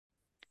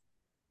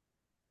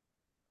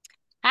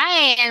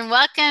Hi, and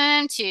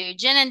welcome to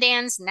Jen and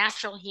Dan's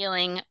Natural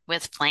Healing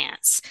with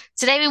Plants.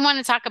 Today, we want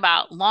to talk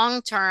about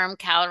long-term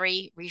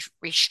calorie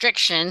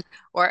restriction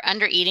or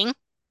undereating.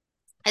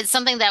 It's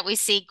something that we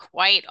see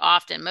quite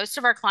often. Most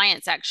of our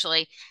clients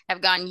actually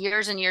have gone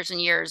years and years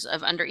and years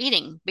of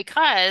undereating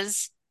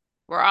because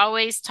we're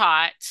always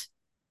taught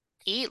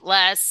eat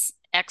less,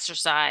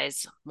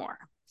 exercise more.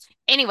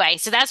 Anyway,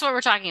 so that's what we're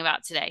talking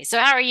about today. So,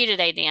 how are you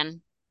today,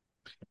 Dan?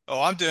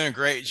 Oh, I'm doing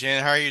great,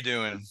 Jen. How are you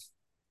doing?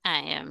 I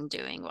am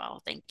doing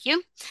well, thank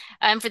you.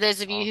 For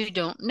those of you who Awesome.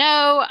 don't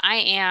know, I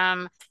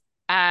am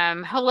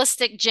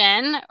Holistic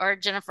Jen or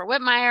Jennifer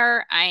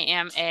Whitmire. I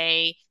am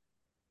a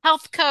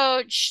health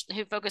coach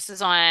who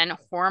focuses on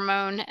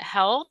hormone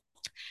health.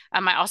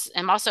 I also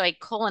am also a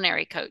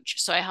culinary coach,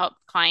 so I help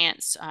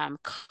clients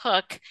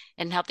cook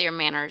in a healthier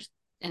manner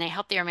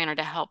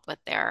to help with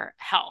their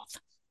health.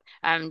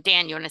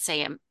 Dan, you want to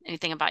say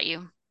anything about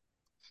you?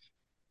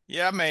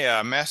 Yeah, I'm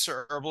a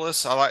master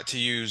herbalist.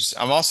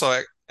 I'm also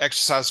an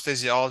exercise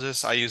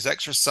physiologist. I use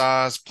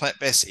exercise,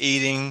 plant-based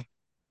eating,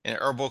 and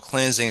herbal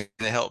cleansing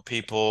to help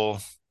people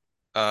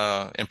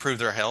improve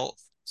their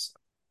health.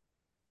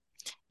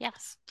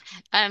 Yes.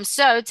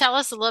 So tell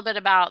us a little bit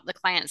about the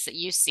clients that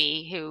you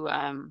see who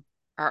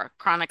are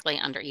chronically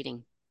under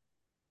eating.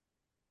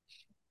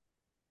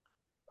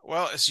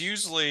 Well, it's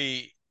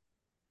usually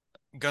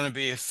going to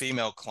be a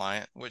female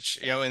client, which,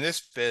 in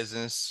this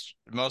business,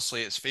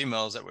 mostly it's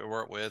females that we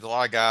work with. A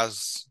lot of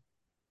guys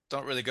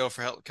don't really go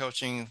for health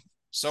coaching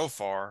so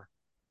far,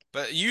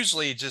 but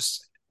usually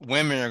just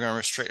women are going to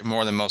restrict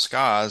more than most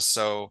guys.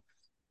 So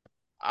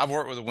I've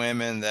worked with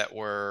women that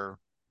were,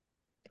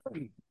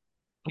 you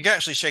could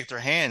actually shake their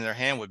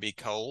hand would be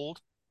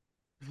cold.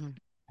 Mhm.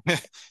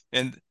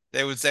 And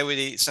they would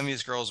eat, some of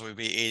these girls would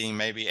be eating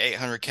maybe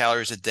 800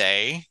 calories a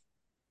day,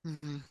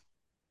 Mhm.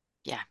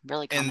 Yeah,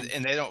 really and common.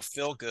 and they don't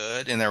feel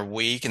good, and they're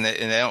weak, and they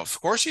don't,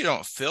 of course you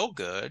don't feel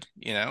good.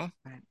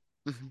 Right.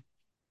 Mhm.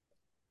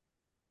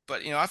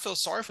 But I feel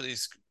sorry for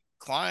these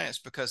clients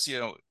because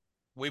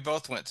we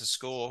both went to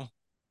school,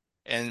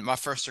 and my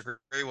first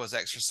degree was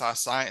exercise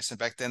science, and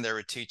back then they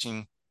were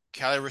teaching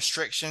calorie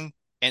restriction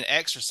and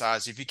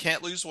exercise. If you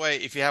can't lose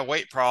weight, if you have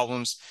weight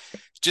problems,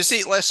 just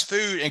eat less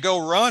food and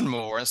go run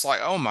more. And it's like,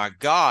 oh my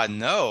God,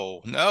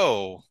 no,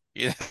 no.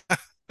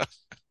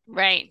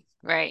 Right,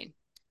 right.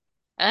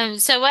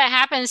 So what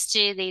happens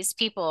to these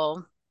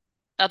people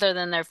other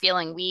than they're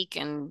feeling weak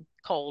and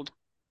cold?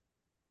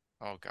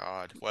 Oh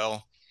God.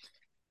 Well,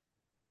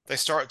 they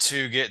start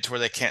to get to where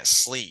they can't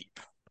sleep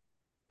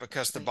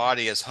because the Mm.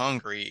 body is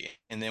hungry.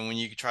 And then when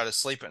you try to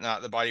sleep at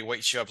night, the body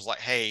wakes you up, is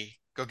like, hey,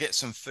 go get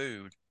some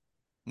food.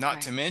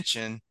 Not to Right.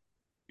 mention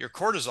your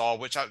cortisol,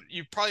 which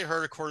you've probably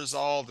heard of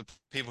cortisol, the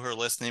people who are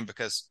listening,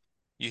 because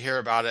you hear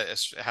about it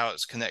as how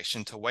it's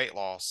connection to weight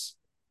loss.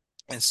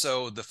 And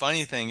so the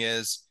funny thing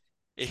is,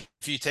 if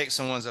you take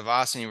someone's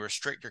advice and you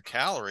restrict your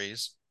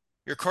calories,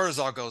 your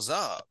cortisol goes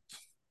up.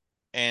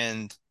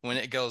 And when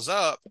it goes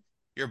up,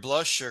 your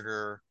blood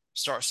sugar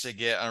starts to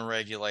get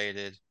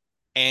unregulated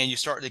and you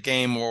start to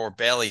gain more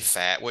belly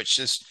fat, which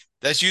is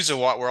that's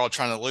usually what we're all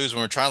trying to lose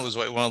when we're trying to lose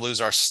weight. We want to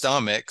lose our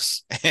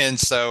stomachs. And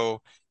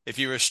so if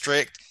you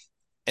restrict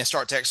and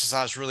start to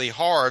exercise really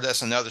hard,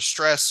 that's another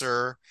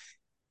stressor.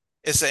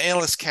 It's an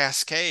endless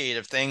cascade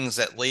of things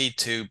that lead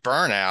to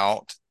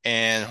burnout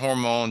and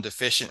hormone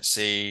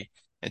deficiency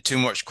and too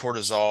much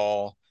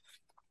cortisol.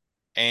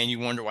 And you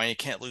wonder why you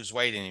can't lose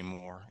weight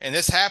anymore. And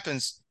this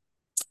happens,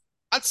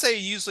 I'd say,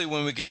 usually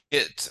when we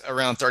get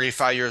around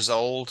 35 years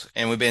old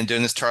and we've been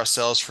doing this to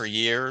ourselves for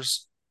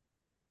years.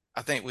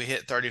 I think we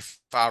hit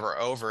 35 or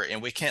over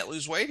and we can't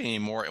lose weight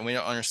anymore. And we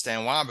don't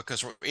understand why,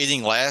 because we're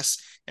eating less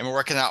and we're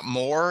working out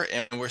more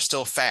and we're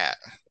still fat.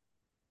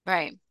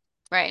 Right.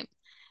 Right.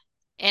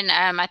 And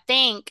I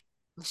think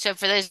so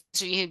for those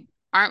of you who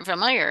aren't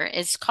familiar,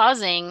 it's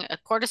causing a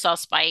cortisol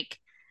spike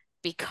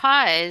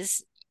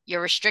because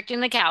you're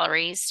restricting the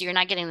calories, so you're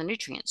not getting the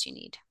nutrients you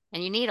need.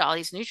 And you need all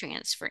these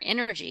nutrients for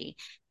energy.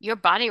 Your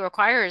body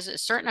requires a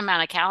certain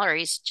amount of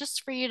calories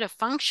just for you to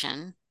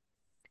function.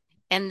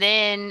 And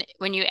then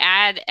when you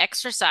add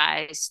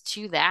exercise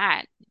to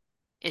that,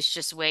 it's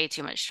just way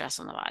too much stress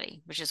on the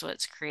body, which is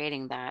what's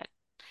creating that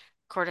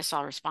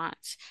cortisol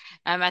response.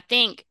 I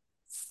think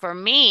for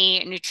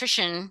me,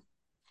 nutrition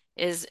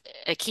is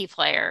a key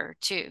player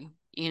too.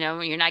 You know,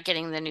 you're not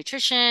getting the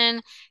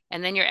nutrition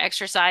and then you're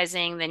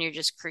exercising, then you're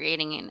just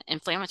creating an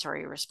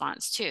inflammatory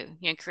response too.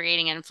 You're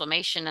creating an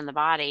inflammation in the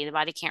body. The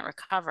body can't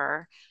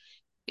recover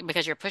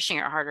because you're pushing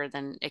it harder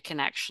than it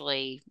can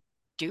actually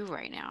do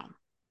right now.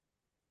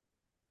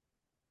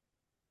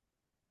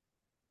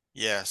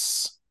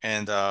 Yes.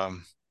 And I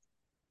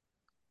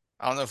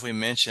don't know if we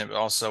mentioned, but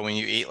also when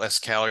you eat less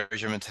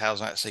calories, your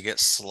metabolism actually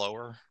gets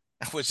slower,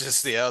 which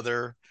is the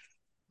other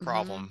Hmm.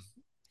 problem.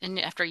 And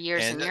after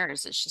years And and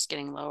years, it's just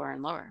getting lower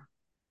and lower.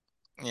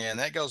 yeah, and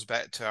that goes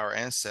back to our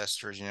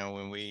ancestors,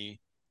 when we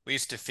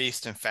used to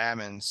feast and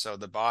famine. So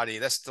the body,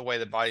 that's the way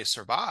the body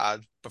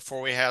survived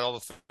before we had all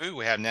the food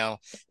we have now.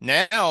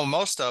 Now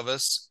most of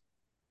us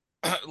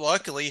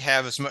luckily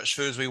have as much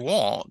food as we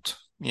want.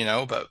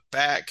 but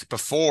back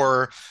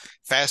before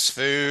fast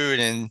food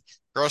and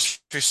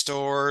grocery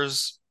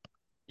stores,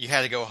 you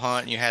had to go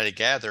hunt and you had to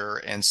gather.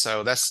 And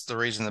so that's the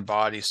reason the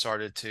body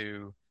started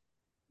to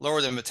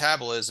lower the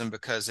metabolism,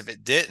 because if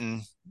it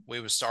didn't, we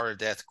would starve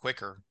to death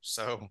quicker.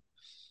 So,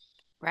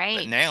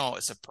 but Right. now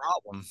it's a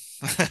problem.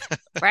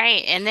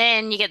 Right. And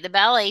then you get the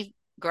belly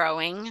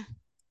growing.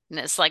 And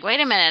it's like, wait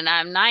a minute,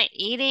 I'm not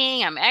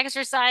eating, I'm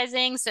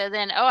exercising. So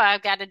then, oh,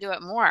 I've got to do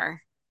it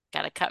more.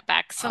 Got to cut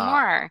back some Uh,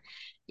 more.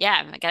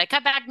 Yeah, I got to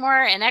cut back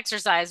more and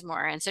exercise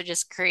more. And so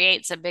just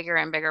creates a bigger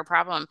and bigger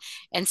problem.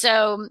 And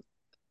so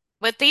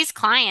with these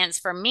clients,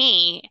 for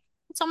me,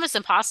 it's almost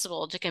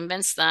impossible to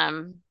convince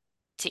them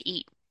to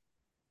eat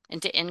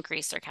and to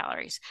increase their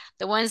calories.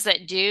 The ones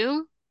that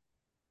do,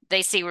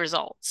 they see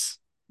results.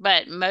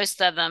 But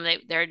most of them,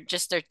 they're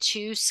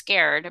too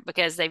scared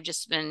because they've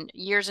just been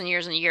years and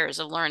years and years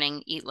of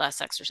learning eat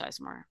less,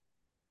 exercise more.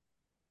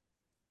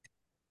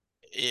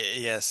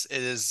 yes,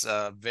 it is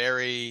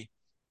very,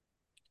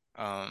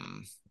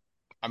 um,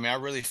 I mean, I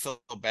really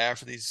feel bad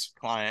for these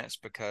clients,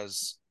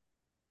 because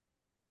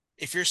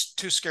if you're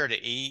too scared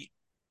to eat,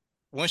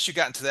 once you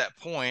gotten to that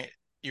point,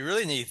 you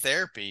really need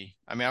therapy.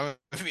 I mean, I'm going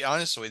to be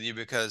honest with you,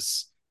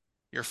 because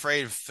you're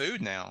afraid of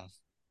food now.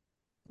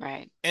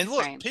 Right. And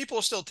look, Right.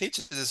 people still teach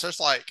this. There's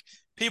like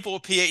people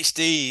with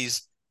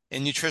PhDs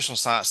in nutritional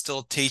science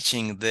still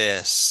teaching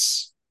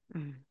this.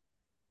 Mm.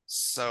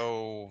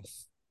 So,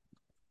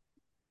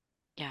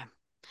 Yeah.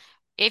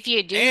 If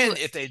you do, and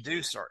if they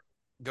do start,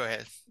 go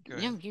ahead, go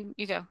ahead.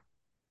 you go.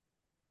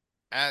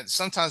 And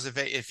sometimes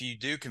if you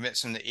do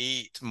convince them to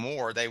eat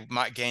more, they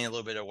might gain a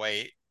little bit of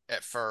weight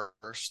at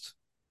first,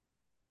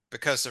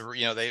 because of,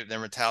 their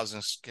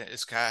metabolism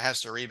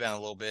has to rebound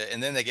a little bit,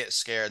 and then they get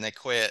scared and they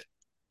quit.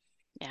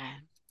 Yeah.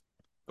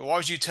 But why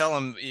would you tell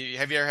them?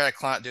 Have you ever had a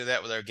client do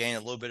that, where they're gaining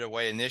a little bit of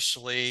weight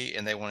initially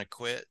and they want to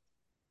quit?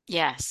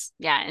 Yes.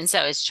 Yeah. And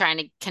so it's trying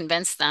to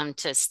convince them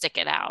to stick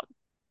it out.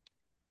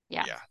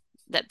 Yeah. Yeah,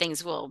 That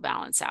things will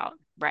balance out.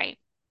 Right.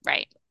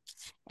 Right.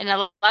 And a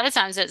lot of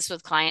times it's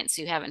with clients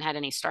who haven't had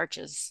any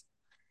starches.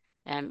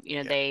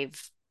 yeah, They've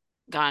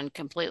gone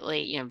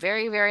completely,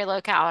 very, very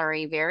low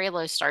calorie, very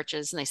low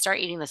starches, and they start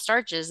eating the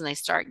starches and they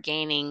start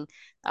gaining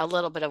a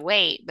little bit of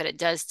weight, but it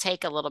does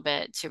take a little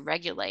bit to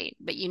regulate.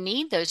 But you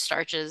need those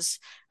starches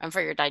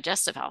for your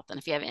digestive health. And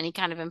if you have any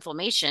kind of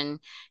inflammation,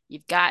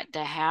 you've got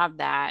to have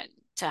that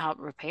to help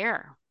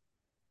repair.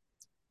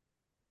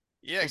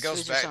 yeah. It Those goes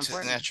foods are so back to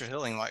important. natural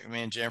healing. Like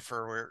me and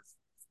Jennifer,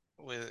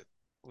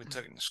 we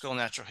took school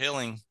natural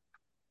healing,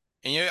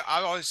 and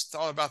I've always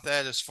thought about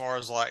that as far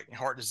as like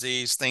heart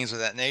disease, things of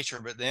that nature.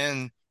 But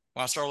then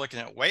when I started looking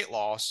at weight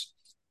loss,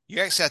 you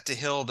actually have to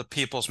heal the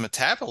people's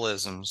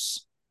metabolisms,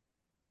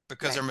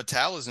 because their Right.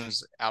 metabolism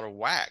is out of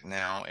whack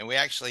now. And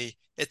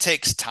it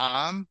takes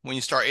time when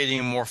you start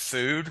eating more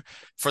food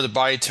for the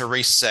body to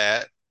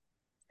reset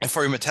and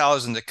for your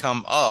metabolism to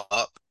come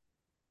up.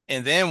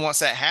 And then once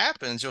that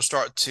happens, you'll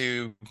start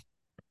to,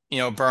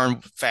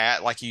 burn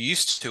fat like you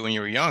used to when you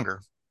were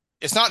younger.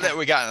 It's not Yeah. that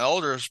we gotten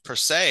older per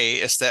se,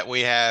 it's that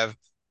we've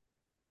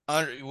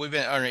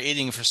been under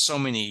eating for so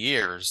many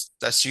years.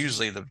 That's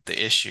usually the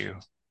issue.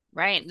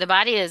 Right. The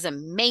body is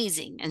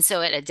amazing. And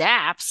so it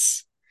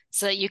adapts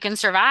so that you can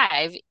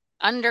survive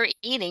under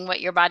eating what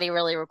your body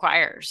really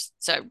requires.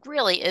 So it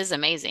really is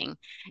amazing.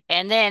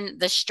 And then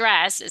the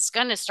stress, it's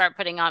going to start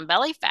putting on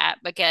belly fat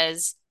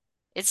because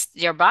it's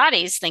your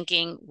body's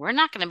thinking, we're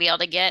not going to be able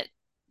to get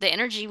the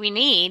energy we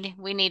need.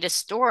 We need to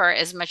store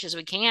as much as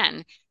we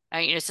can.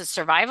 It's a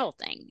survival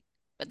thing.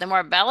 But the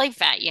more belly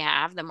fat you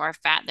have, the more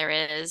fat there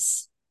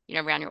is,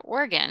 around your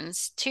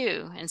organs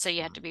too. And so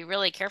you have to be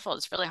really careful.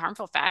 It's really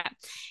harmful fat.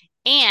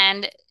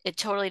 And it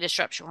totally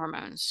disrupts your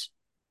hormones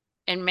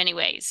in many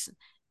ways.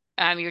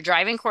 You're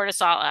driving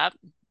cortisol up,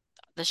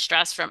 the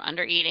stress from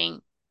under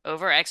eating,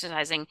 over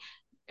exercising,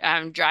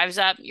 drives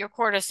up your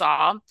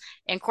cortisol,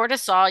 and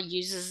cortisol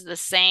uses the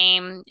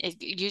same,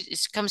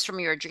 it comes from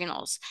your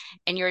adrenals,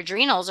 and your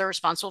adrenals are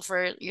responsible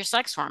for your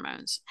sex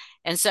hormones.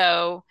 And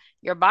so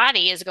your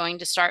body is going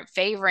to start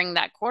favoring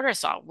that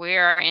cortisol.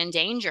 We're in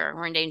danger.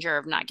 We're in danger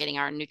of not getting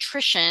our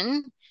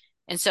nutrition.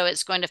 And so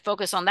it's going to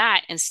focus on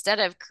that instead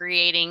of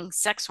creating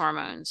sex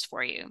hormones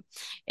for you.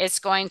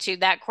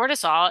 That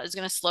cortisol is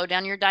going to slow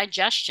down your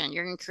digestion.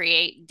 You're going to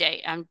create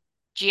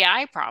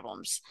GI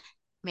problems.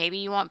 Maybe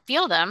you won't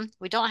feel them.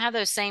 We don't have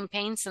those same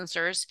pain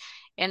sensors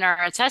in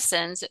our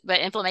intestines, but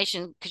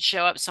inflammation could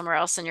show up somewhere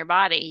else in your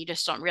body. You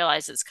just don't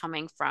realize it's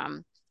coming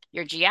from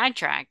your GI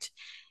tract.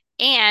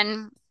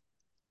 And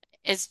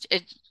it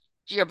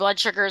your blood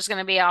sugar is going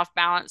to be off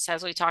balance,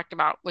 as we talked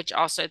about, which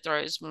also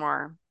throws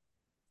more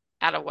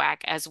out of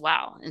whack as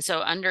well. And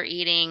so under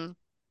eating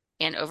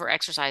and over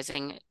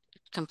exercising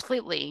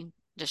completely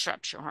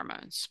disrupts your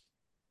hormones.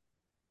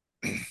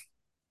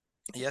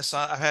 Yes,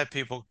 I've had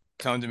people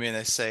come to me and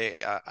they say,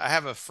 I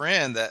have a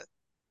friend that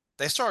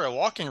they started a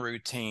walking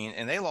routine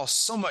and they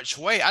lost so much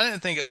weight. I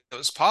didn't think it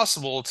was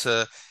possible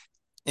to,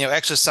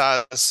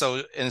 exercise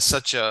so in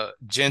such a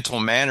gentle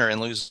manner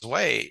and lose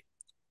weight.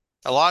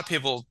 A lot of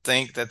people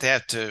think that they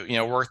have to,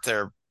 work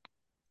their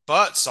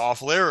butts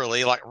off,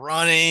 literally, like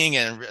running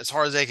and as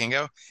hard as they can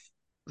go.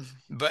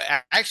 But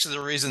actually,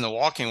 the reason the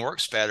walking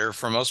works better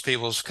for most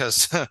people is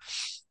because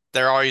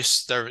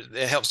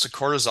it helps the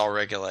cortisol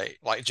regulate.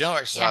 Like general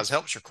Yeah, exercise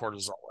helps your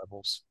cortisol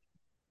levels.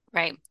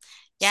 right.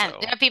 Yeah,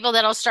 there So are people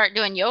that'll start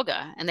doing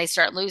yoga and they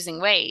start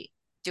losing weight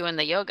doing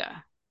the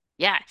yoga.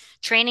 Yeah,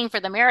 training for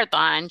the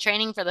marathon,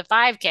 training for the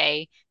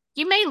 5K.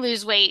 You may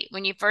lose weight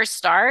when you first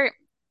start,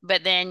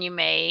 but then you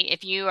may,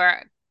 if you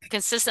are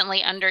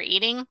consistently under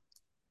eating,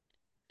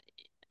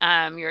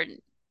 you're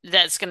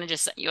that's going to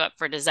just set you up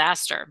for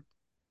disaster.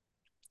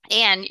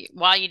 And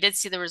while you did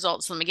see the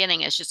results in the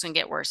beginning, it's just going to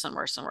get worse and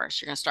worse and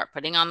worse. You're going to start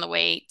putting on the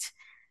weight,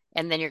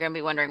 and then you're going to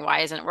be wondering,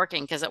 why isn't it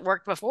working? Because it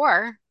worked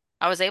before.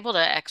 I was able to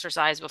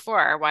exercise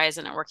before. Why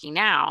isn't it working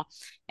now?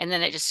 And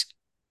then it just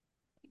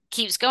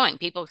keeps going.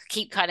 People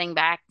keep cutting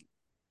back,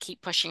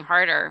 keep pushing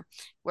harder,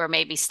 where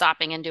maybe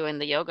stopping and doing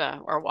the yoga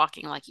or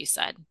walking, like you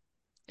said,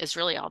 is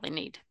really all they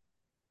need.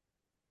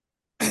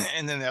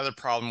 and then the other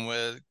problem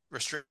with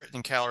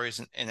restricting calories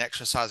and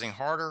exercising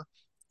harder,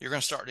 you're going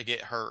to start to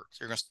get hurt.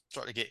 You're going to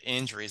start to get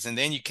injuries, and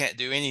then you can't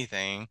do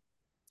anything.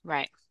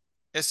 Right.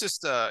 It's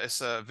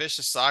a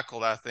vicious cycle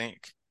that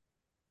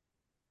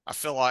I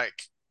feel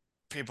like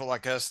people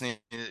like us need,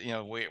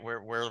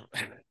 we're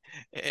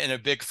in a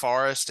big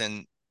forest,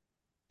 and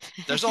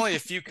there's only a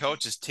few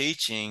coaches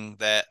teaching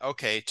that,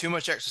 okay, too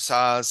much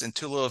exercise and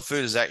too little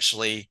food is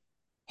actually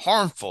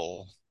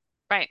harmful.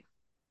 Right.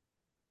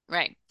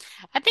 Right.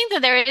 I think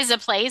that there is a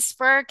place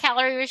for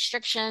calorie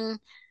restriction,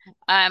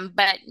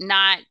 but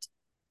not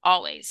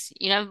always.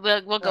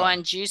 We'll go No.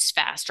 on juice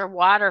fast or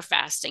water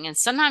fasting, and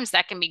sometimes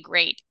that can be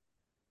great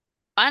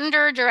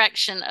under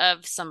direction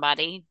of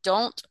somebody.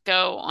 Don't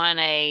go on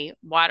a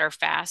water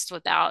fast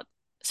without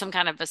some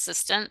kind of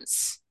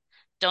assistance.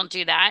 Don't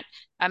do that.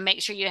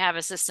 Make sure you have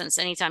assistance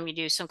anytime you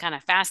do some kind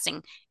of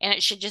fasting, and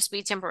it should just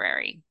be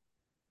temporary.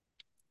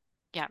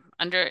 Yeah,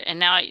 and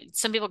now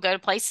some people go to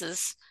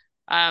places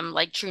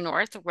like True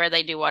North where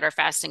they do water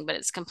fasting, but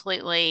it's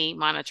completely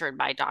monitored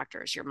by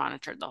doctors. You're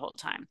monitored the whole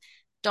time.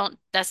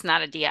 That's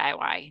not a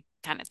DIY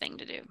kind of thing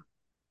to do.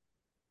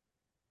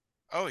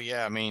 Oh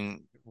yeah, I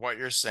mean, what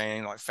you're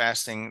saying, like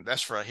fasting,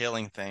 that's for a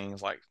healing thing.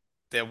 Like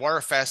the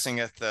water fasting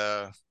at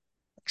the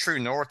True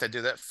North, they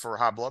do that for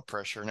high blood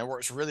pressure, and it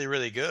works really,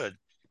 really good.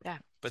 Yeah.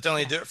 But they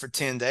only Yeah. do it for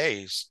 10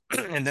 days,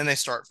 and then they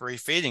start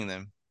refeeding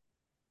them.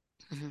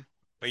 Mhm.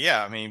 But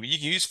yeah, I mean, you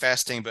can use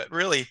fasting, but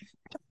really,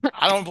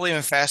 I don't believe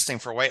in fasting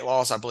for weight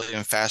loss. I believe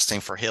in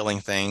fasting for healing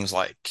things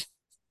like,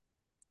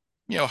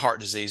 heart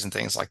disease and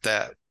things like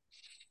that.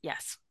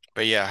 Yes.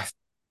 But yeah,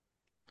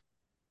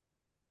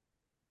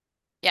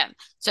 Yeah.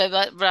 So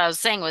what I was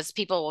saying was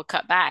people will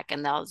cut back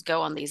and they'll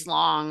go on these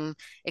long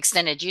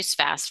extended juice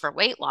fasts for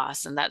weight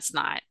loss, and that's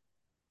not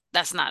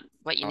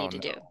what you oh need to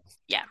do. no,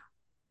 Yeah.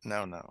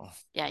 no, no.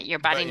 Yeah. Your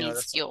body But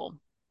needs fuel.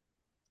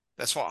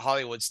 that's what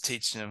Hollywood's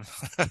teaching them.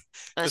 The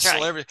That's right.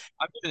 celebrity,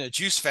 I'm doing a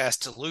juice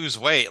fast to lose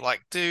weight.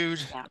 Like, dude,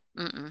 Yeah.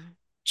 Mm-mm.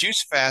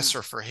 juice Mm-mm. fasts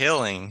are for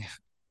healing.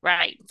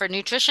 Right. For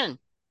nutrition.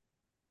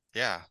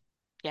 Yeah.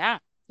 Yeah.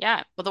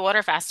 Yeah. Well, the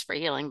water fast is for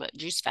healing, but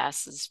juice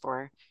fast is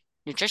for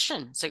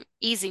nutrition. It's an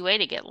easy way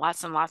to get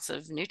lots and lots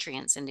of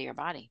nutrients into your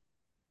body.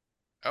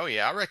 Oh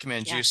yeah, I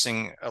recommend Yeah.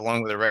 juicing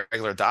along with a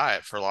regular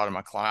diet for a lot of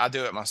my clients. I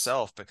do it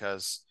myself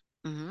because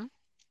Hmm.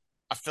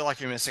 I feel like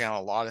you're missing out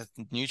on a lot of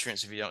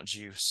nutrients if you don't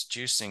juice.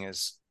 Juicing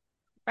is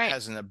Right.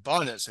 has an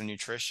abundance of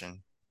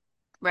nutrition.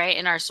 Right.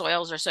 And our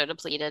soils are so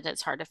depleted,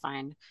 it's hard to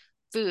find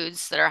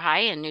foods that are high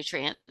in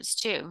nutrients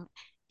too.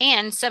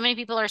 And so many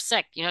people are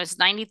sick. It's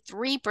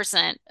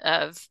 93%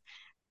 of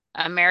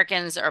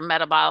Americans are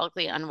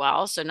metabolically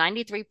unwell. So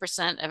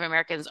 93% of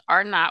Americans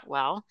are not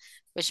well,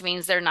 which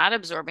means they're not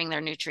absorbing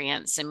their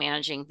nutrients and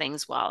managing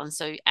things well. And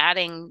so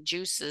adding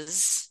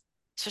juices,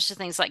 especially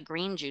things like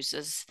green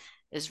juices,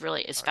 is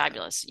Oh yeah.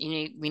 fabulous.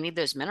 We need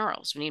those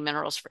minerals. We need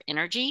minerals for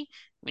energy.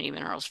 We need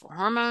minerals for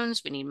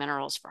hormones. We need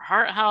minerals for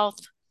heart health.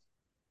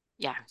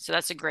 Yeah, so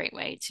that's a great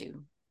way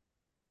to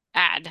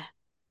add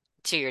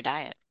to your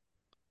diet.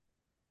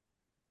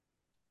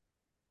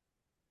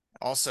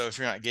 Also, if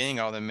you're not getting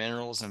all the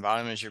minerals and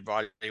vitamins, your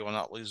body will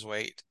not lose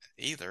weight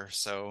either.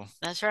 So,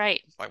 That's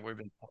right. like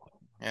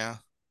yeah.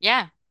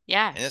 Yeah,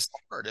 yeah. And it's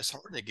hard. It's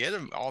hard to get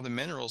them all the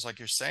minerals, like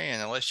you're saying,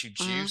 unless you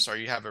Hmm. juice or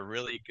you have a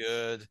really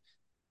good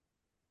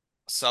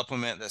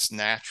supplement that's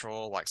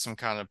natural, like some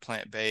kind of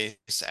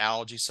plant-based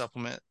algae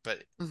supplement.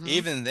 But Hmm.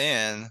 even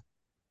then,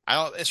 I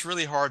don't, it's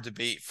really hard to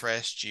beat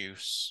fresh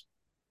juice.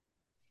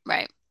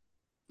 Right,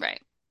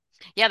 right.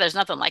 Yeah, there's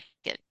nothing like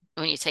it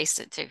when you taste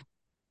it too.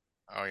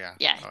 Oh yeah.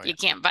 Yeah, Oh yeah.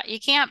 you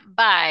can't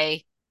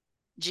buy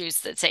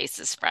juice that tastes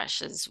as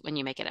fresh as when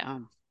you make it at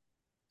home.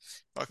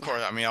 Of Yeah.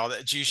 course, I mean all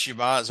that juice you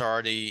buy is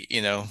already,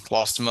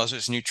 lost most of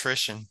its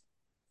nutrition.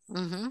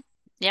 Hmm.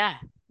 Yeah.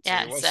 So Yeah.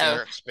 you're wasting So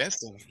their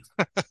expensive.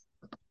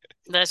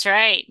 that's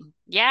right.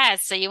 Yeah.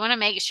 So you want to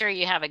make sure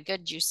you have a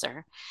good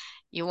juicer.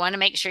 You want to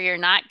make sure you're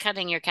not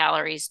cutting your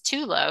calories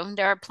too low.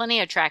 There are plenty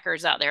of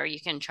trackers out there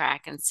you can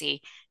track and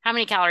see how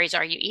many calories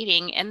are you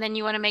eating? And then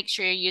you want to make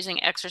sure you're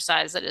using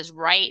exercise that is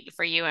right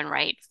for you and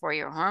right for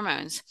your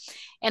hormones.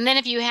 And then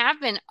if you have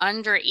been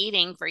under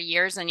eating for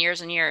years and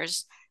years and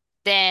years,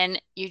 then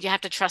you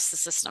have to trust the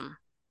system.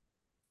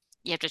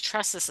 You have to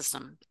trust the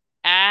system.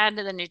 Add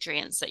the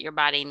nutrients that your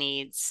body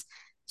needs.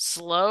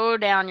 Slow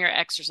down your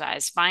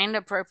exercise. Find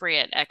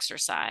appropriate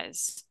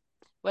exercise.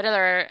 What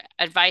other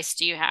advice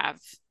do you have,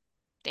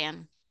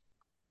 Dan?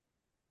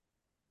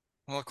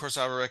 Well, of course,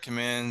 I would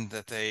recommend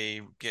that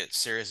they get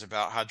serious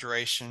about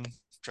hydration,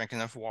 drink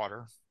enough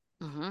water,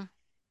 Hmm.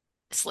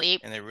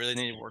 Sleep. and they really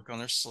need to work on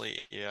their sleep.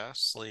 Yeah,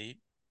 sleep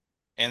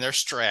and their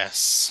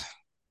stress.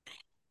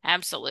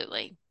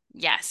 Absolutely.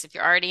 Yes. If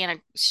you're already in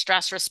a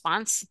stress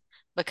response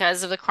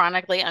because of the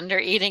chronically under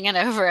eating and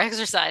over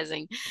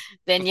exercising,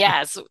 then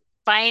yes,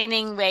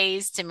 finding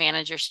ways to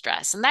manage your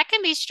stress. And that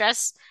can be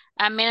stress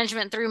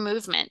management through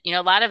movement.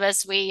 A lot of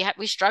us, we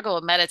struggle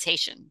with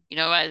meditation.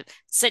 I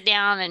sit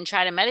down and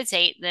try to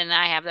meditate, then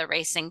I have the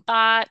racing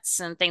thoughts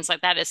and things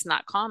like that. It's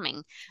not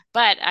calming,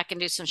 but I can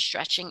do some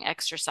stretching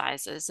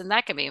exercises, and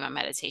that can be my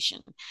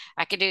meditation.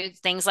 I could do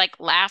things like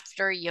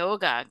laughter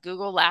yoga,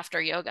 Google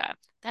laughter yoga.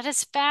 That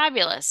is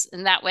fabulous.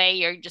 And that way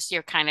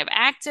you're kind of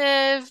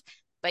active,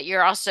 but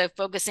you're also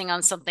focusing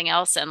on something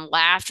else and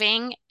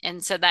laughing.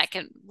 And so that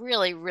can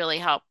really, really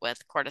help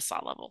with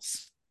cortisol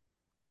levels.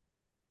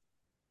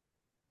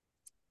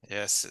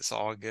 Yes, it's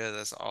all good.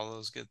 That's all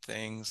those good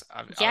things.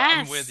 I'm with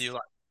Yes. you.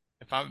 Like,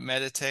 if I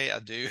meditate, I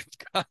do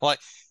kind of like,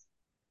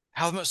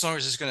 how much longer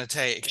is this going to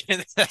take?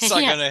 That's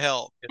not Yeah. going to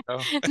help, you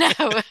know.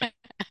 No,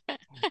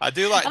 I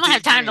do I like don't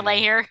have deep time to lay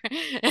breathing. here.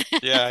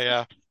 Yeah,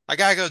 yeah. I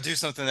gotta go do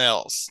something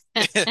else.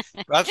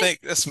 But I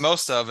think that's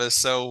most of us.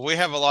 So we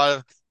have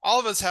all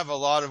of us have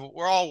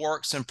we're all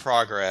works in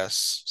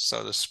progress,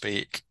 so to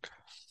speak.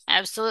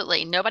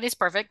 Absolutely. Nobody's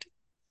perfect.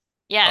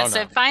 Yeah, Oh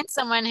so no. find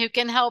someone who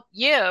can help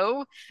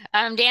you.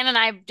 Dan and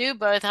I do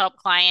both help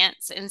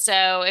clients. And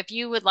so if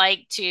you would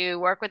like to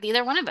work with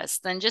either one of us,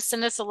 then just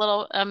send us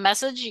a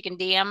message. You can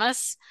DM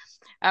us,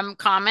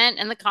 comment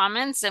in the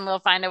comments, and we'll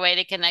find a way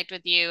to connect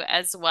with you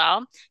as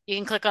well. You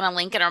can click on a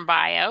link in our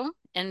bio,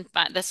 and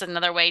that's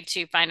another way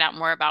to find out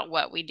more about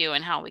what we do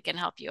and how we can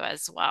help you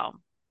as well.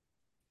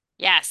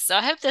 Yes, so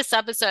I hope this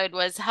episode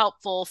was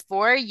helpful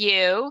for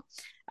you.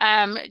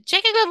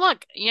 Take a good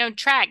look,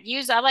 track,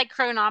 I like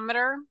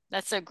Chronometer.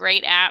 That's a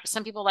great app.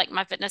 Some people like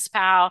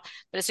MyFitnessPal,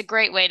 but it's a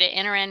great way to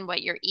enter in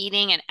what you're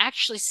eating and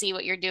actually see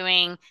what you're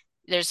doing.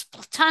 There's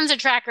tons of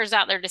trackers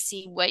out there to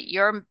see what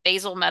your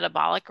basal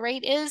metabolic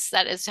rate is.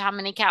 That is how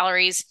many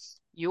calories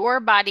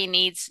your body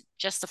needs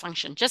just to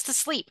function, just to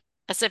sleep.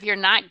 As if you're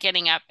not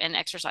getting up and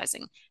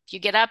exercising. If you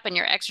get up and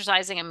you're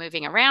exercising and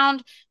moving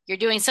around, you're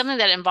doing something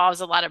that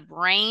involves a lot of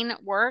brain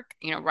work,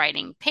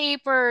 writing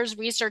papers,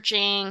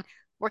 researching,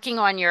 working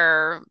on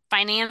your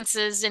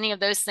finances, any of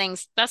those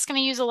things, that's going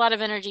to use a lot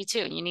of energy too.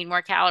 And you need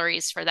more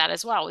calories for that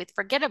as well. We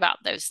forget about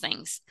those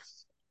things.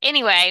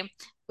 Anyway,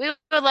 we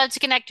would love to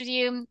connect with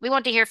you. We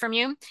want to hear from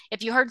you.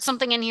 If you heard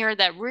something in here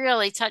that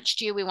really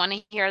touched you, we want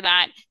to hear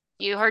that.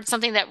 You heard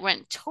something that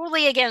went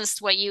totally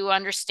against what you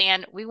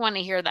understand, we want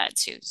to hear that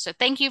too. So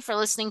thank you for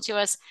listening to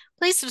us.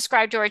 Please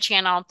subscribe to our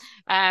channel,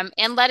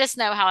 and let us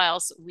know how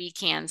else we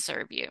can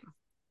serve you.